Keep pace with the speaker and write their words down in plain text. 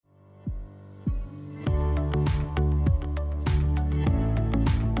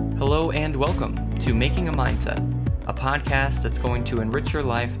Hello and welcome to Making a Mindset, a podcast that's going to enrich your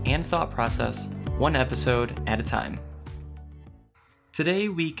life and thought process one episode at a time. Today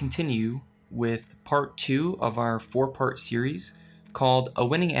we continue with part 2 of our 4-part series called A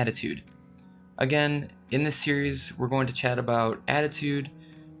Winning Attitude. Again, in this series we're going to chat about attitude,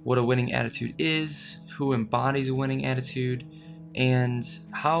 what a winning attitude is, who embodies a winning attitude, and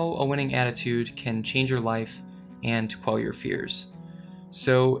how a winning attitude can change your life and quell your fears.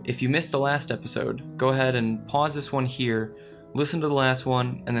 So if you missed the last episode, go ahead and pause this one here, listen to the last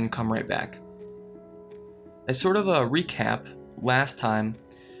one, and then come right back. As sort of a recap, last time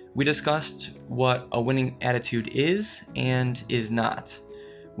we discussed what a winning attitude is and is not.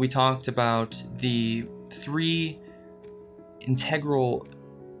 We talked about the 3 integral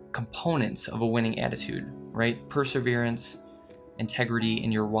components of a winning attitude, right? Perseverance, integrity,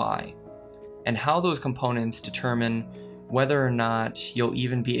 and your why, and how those components determine whether or not you'll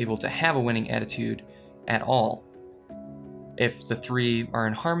even be able to have a winning attitude at all. If the 3 are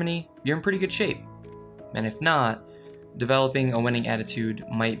in harmony, you're in pretty good shape. And if not, developing a winning attitude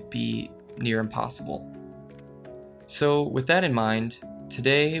might be near impossible. So with that in mind,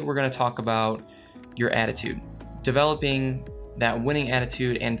 today we're going to talk about your attitude, developing that winning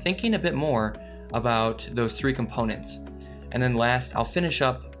attitude and thinking a bit more about those 3 components. And then last, I'll finish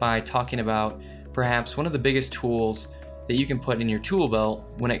up by talking about perhaps one of the biggest tools that you can put in your tool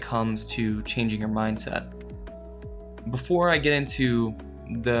belt when it comes to changing your mindset. Before I get into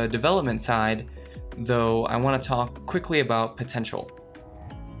the development side, though, I want to talk quickly about potential.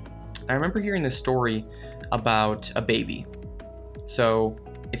 I remember hearing this story about a baby. So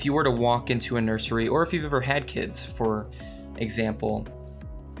if you were to walk into a nursery, or if you've ever had kids, for example,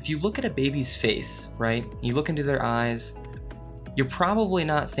 if you look at a baby's face, right, you look into their eyes, you're probably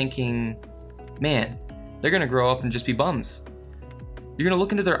not thinking, man, they're going to grow up and just be bums. You're going to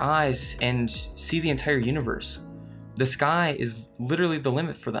look into their eyes and see the entire universe. The sky is literally the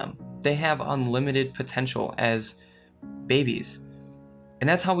limit for them. They have unlimited potential as babies. And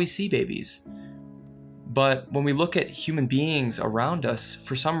that's how we see babies. But when we look at human beings around us,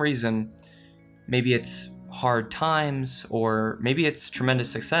 for some reason, maybe it's hard times or maybe it's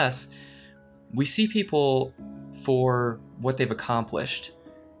tremendous success, we see people for what they've accomplished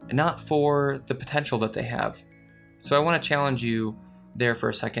and not for the potential that they have. So I want to challenge you there for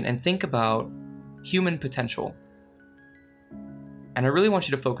a second and think about human potential. And I really want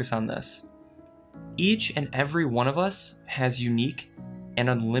you to focus on this. Each and every one of us has unique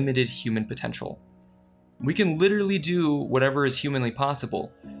and unlimited human potential. We can literally do whatever is humanly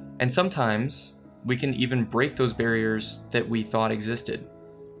possible, and sometimes we can even break those barriers that we thought existed.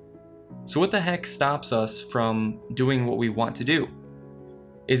 So what the heck stops us from doing what we want to do?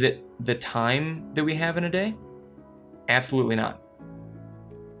 Is it the time that we have in a day? Absolutely not.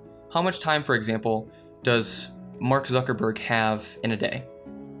 How much time, for example, does Mark Zuckerberg have in a day?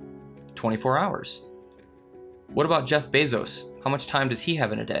 24 hours. What about Jeff Bezos? How much time does he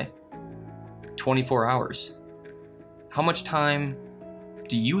have in a day? 24 hours. How much time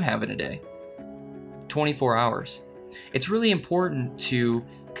do you have in a day? 24 hours. It's really important to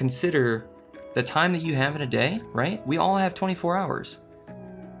consider the time that you have in a day, right? We all have 24 hours.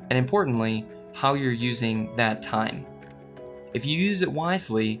 And importantly, how you're using that time. If you use it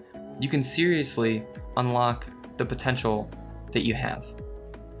wisely, you can seriously unlock the potential that you have.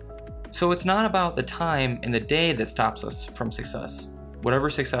 So it's not about the time in the day that stops us from success, whatever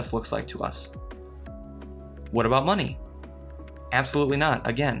success looks like to us. What about money? Absolutely not.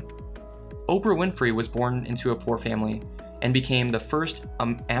 Again, Oprah Winfrey was born into a poor family and became the first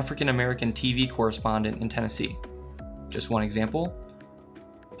African American TV correspondent in Tennessee. Just one example.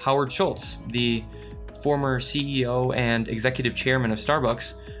 Howard Schultz, the former CEO and executive chairman of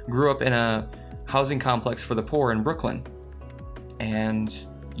Starbucks, grew up in a housing complex for the poor in Brooklyn. And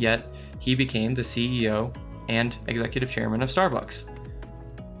yet he became the CEO and executive chairman of Starbucks.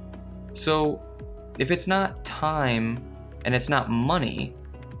 So if it's not time and it's not money,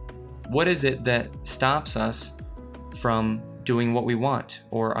 what is it that stops us from doing what we want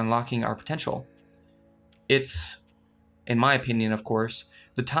or unlocking our potential? It's, in my opinion, of course,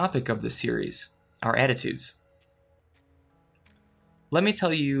 the topic of this series, our attitudes. Let me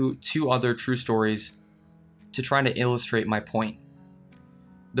tell you 2 other true stories to try to illustrate my point.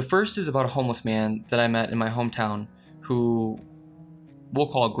 The first is about a homeless man that I met in my hometown who we'll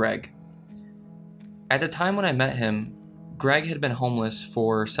call Greg. At the time when I met him, Greg had been homeless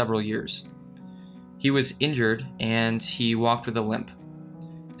for several years. He was injured and he walked with a limp.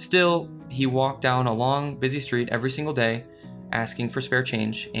 Still, he walked down a long, busy street every single day, asking for spare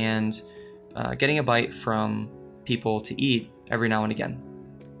change and getting a bite from people to eat every now and again.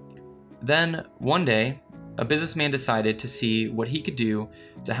 Then, one day, a businessman decided to see what he could do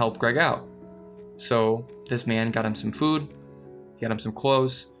to help Greg out. So, this man got him some food, got him some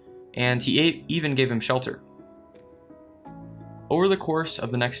clothes, and he even gave him shelter. Over the course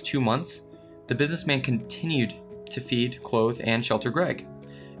of the next 2 months, the businessman continued to feed, clothe, and shelter Greg.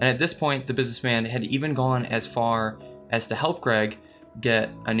 And at this point, the businessman had even gone as far as to help Greg get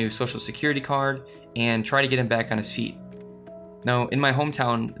a new social security card and try to get him back on his feet. Now, in my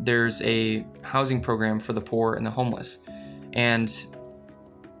hometown, there's a housing program for the poor and the homeless. And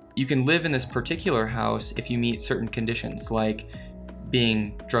you can live in this particular house if you meet certain conditions, like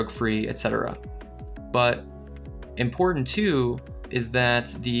being drug-free, etc. But important too is that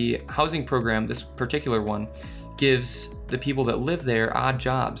the housing program, this particular one, gives the people that live there odd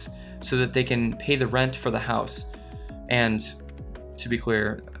jobs so that they can pay the rent for the house. And to be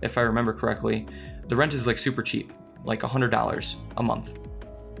clear, if I remember correctly, the rent is like super cheap, like $100 a month.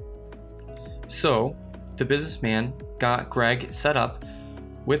 So the businessman got Greg set up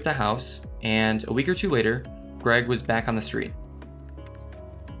with the house, and a week or two later, Greg was back on the street.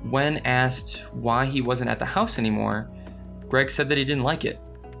 When asked why he wasn't at the house anymore, Greg said that he didn't like it.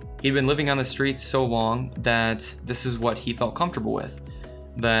 He'd been living on the streets so long that this is what he felt comfortable with,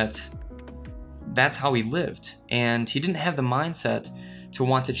 that's how he lived, and he didn't have the mindset to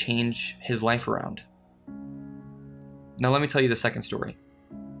want to change his life around. Now let me tell you the second story.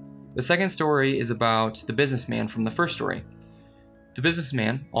 The second story is about the businessman from the first story. The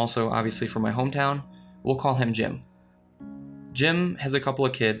businessman, also obviously from my hometown, we'll call him Jim. Jim has a couple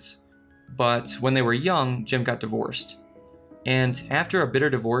of kids, but when they were young, Jim got divorced. And after a bitter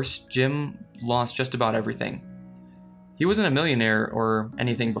divorce, Jim lost just about everything. He wasn't a millionaire or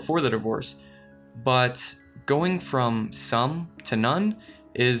anything before the divorce, but going from some to none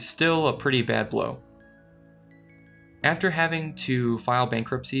is still a pretty bad blow. After having to file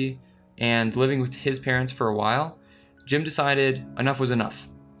bankruptcy and living with his parents for a while, Jim decided enough was enough.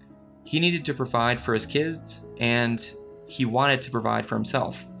 He needed to provide for his kids, and he wanted to provide for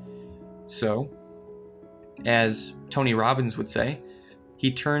himself. So, as Tony Robbins would say,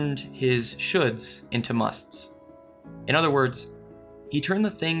 he turned his shoulds into musts. In other words, he turned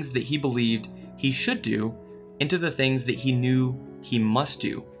the things that he believed he should do into the things that he knew he must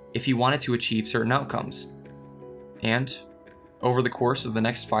do if he wanted to achieve certain outcomes. And over the course of the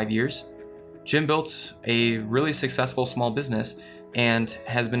next 5 years, Jim built a really successful small business and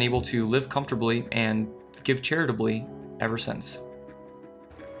has been able to live comfortably and give charitably ever since.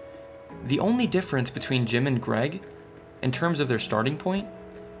 The only difference between Jim and Greg, in terms of their starting point,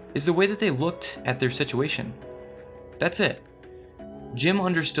 is the way that they looked at their situation. That's it. Jim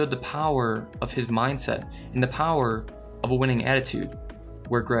understood the power of his mindset and the power of a winning attitude,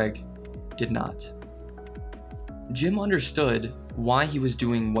 where Greg did not. Jim understood why he was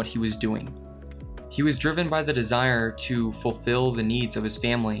doing what he was doing. He was driven by the desire to fulfill the needs of his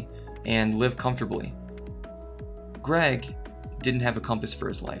family and live comfortably. Greg didn't have a compass for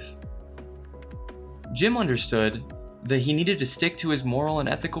his life. Jim understood that he needed to stick to his moral and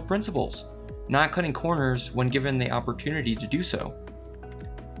ethical principles, not cutting corners when given the opportunity to do so.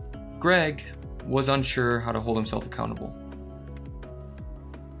 Greg was unsure how to hold himself accountable.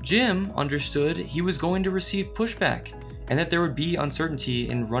 Jim understood he was going to receive pushback and that there would be uncertainty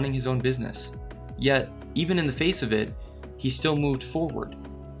in running his own business. Yet, even in the face of it, he still moved forward.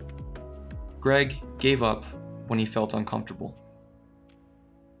 Greg gave up when he felt uncomfortable.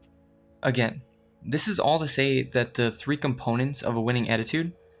 Again, this is all to say that the three components of a winning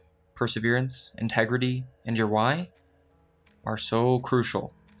attitude, perseverance, integrity, and your why, are so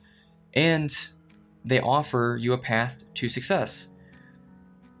crucial. And they offer you a path to success.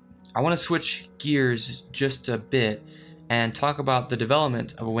 I want to switch gears just a bit and talk about the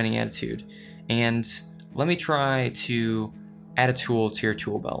development of a winning attitude. And let me try to add a tool to your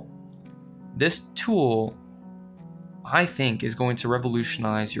tool belt. This tool, I think, is going to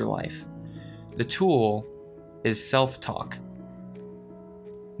revolutionize your life. The tool is self-talk.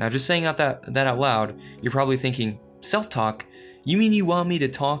 Now, just saying that out loud, you're probably thinking, self-talk? You mean you want me to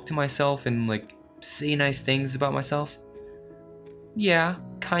talk to myself and say nice things about myself? Yeah,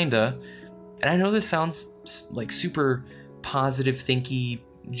 kinda. And I know this sounds like super positive thinky,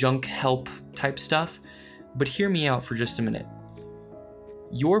 junk help type stuff, but hear me out for just a minute.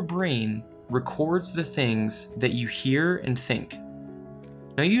 Your brain records the things that you hear and think.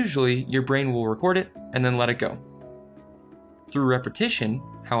 Now, usually your brain will record it and then let it go. Through repetition,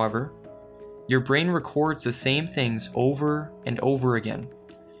 however, your brain records the same things over and over again,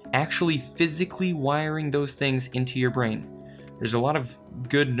 actually physically wiring those things into your brain. There's a lot of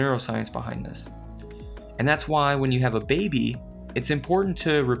good neuroscience behind this. And that's why when you have a baby, it's important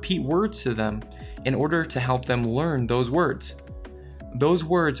to repeat words to them in order to help them learn those words. Those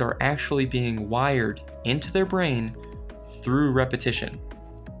words are actually being wired into their brain through repetition.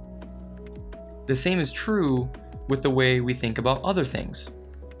 The same is true with the way we think about other things.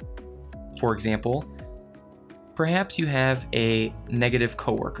 For example, perhaps you have a negative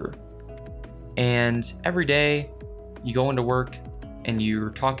coworker, and every day you go into work and you're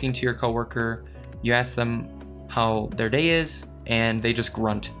talking to your coworker, you ask them how their day is, and they just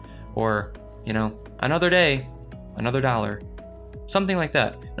grunt, or, another day, another dollar, something like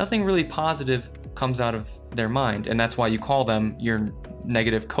that. Nothing really positive comes out of their mind, and that's why you call them your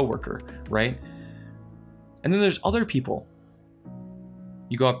negative coworker, right? And then there's other people.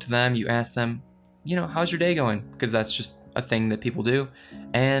 You go up to them, you ask them, how's your day going? Because that's just a thing that people do.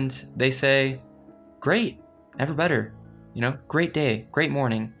 And they say, great, ever better, great day, great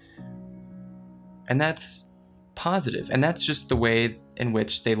morning. And that's positive. And that's just the way in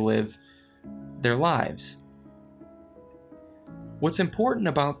which they live their lives. What's important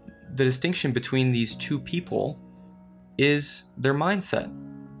about the distinction between these two people is their mindset.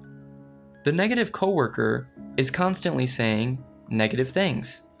 The negative coworker is constantly saying negative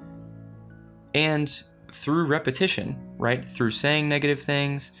things. And through repetition, right? Through saying negative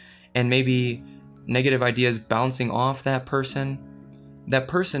things and maybe negative ideas bouncing off that person,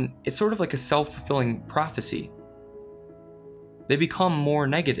 it's sort of like a self-fulfilling prophecy. They become more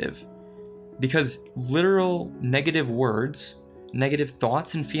negative because literal negative words, negative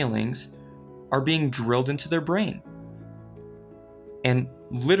thoughts and feelings are being drilled into their brain and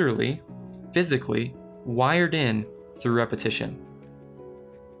literally, physically wired in through repetition.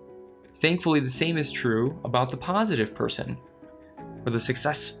 Thankfully, the same is true about the positive person, or the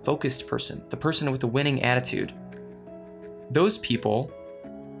success-focused person, the person with a winning attitude. Those people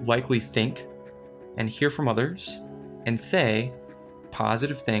likely think and hear from others and say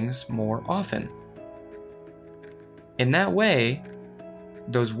positive things more often. In that way,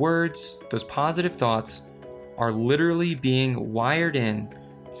 those words, those positive thoughts are literally being wired in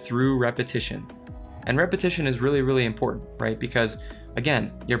through repetition. And repetition is really, really important, right? Because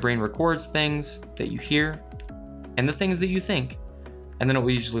again, your brain records things that you hear and the things that you think, and then it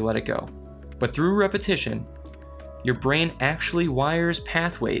will usually let it go. But through repetition, your brain actually wires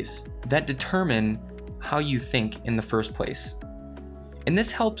pathways that determine how you think in the first place. And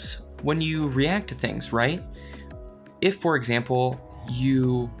this helps when you react to things, right? If, for example,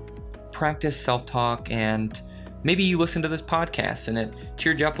 you practice self-talk and maybe you listen to this podcast and it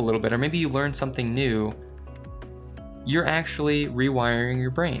cheered you up a little bit, or maybe you learned something new, you're actually rewiring your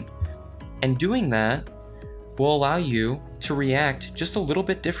brain. And doing that will allow you to react just a little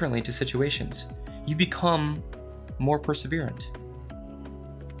bit differently to situations. You become more perseverant.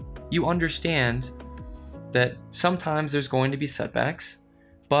 You understand that sometimes there's going to be setbacks,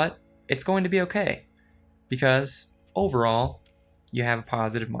 but it's going to be okay because overall, you have a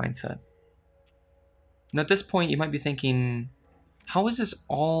positive mindset. Now, at this point, you might be thinking, how is this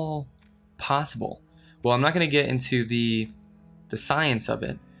all possible? Well, I'm not going to get into the science of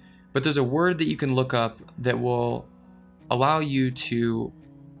it, but there's a word that you can look up that will allow you to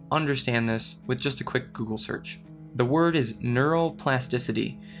understand this with just a quick Google search. The word is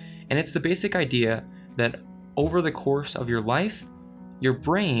neuroplasticity, and it's the basic idea that over the course of your life, your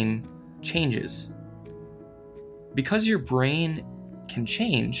brain changes. Because your brain can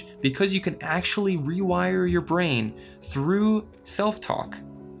change, because you can actually rewire your brain through self-talk,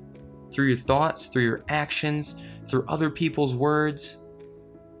 through your thoughts, through your actions, through other people's words,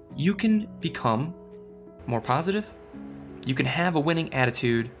 you can become more positive, you can have a winning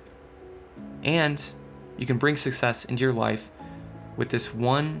attitude, and you can bring success into your life with this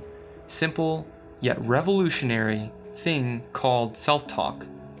one simple yet revolutionary thing called self-talk.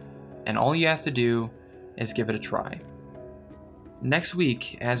 And all you have to do is give it a try. Next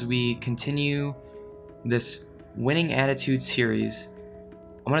week, as we continue this Winning Attitude series,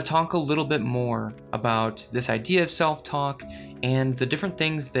 I'm going to talk a little bit more about this idea of self-talk and the different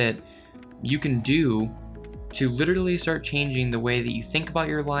things that you can do to literally start changing the way that you think about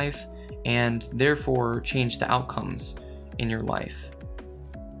your life and therefore change the outcomes in your life.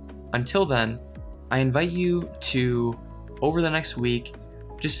 Until then, I invite you to, over the next week,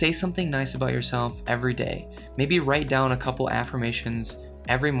 just say something nice about yourself every day. Maybe write down a couple affirmations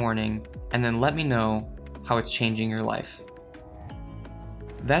every morning and then let me know how it's changing your life.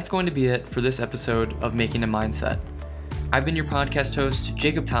 That's going to be it for this episode of Making a Mindset. I've been your podcast host,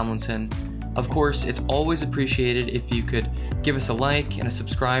 Jacob Tomlinson. Of course, it's always appreciated if you could give us a like and a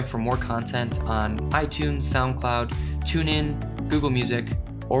subscribe for more content on iTunes, SoundCloud, TuneIn, Google Music,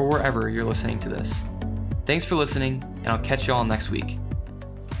 or wherever you're listening to this. Thanks for listening, and I'll catch you all next week.